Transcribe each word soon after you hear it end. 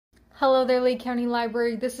Hello there, Lake County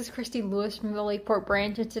Library. This is Christy Lewis from the Lakeport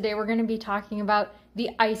branch, and today we're going to be talking about The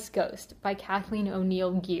Ice Ghost by Kathleen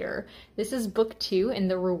O'Neal Gear. This is book 2 in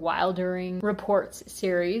the Rewildering Reports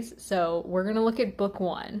series, so we're going to look at book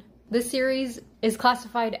 1. This series is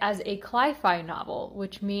classified as a cli-fi novel,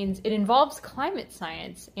 which means it involves climate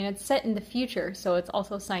science, and it's set in the future, so it's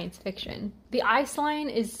also science fiction. The ice line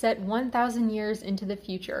is set 1,000 years into the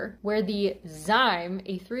future, where the Zyme,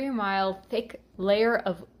 a 3-mile thick layer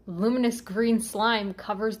of luminous green slime,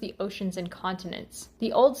 covers the oceans and continents.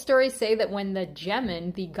 The old stories say that when the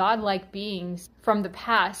Gemin, the godlike beings from the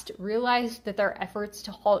past, realized that their efforts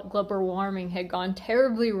to halt global warming had gone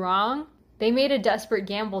terribly wrong, they made a desperate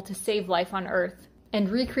gamble to save life on Earth and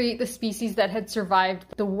recreate the species that had survived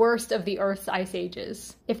the worst of the Earth's ice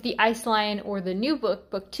ages. If The Ice Lion or the new book,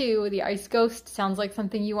 book 2, The Ice Ghost, sounds like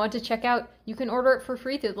something you want to check out, you can order it for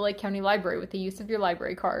free through the Lake County Library with the use of your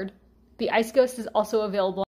library card. The Ice Ghost is also available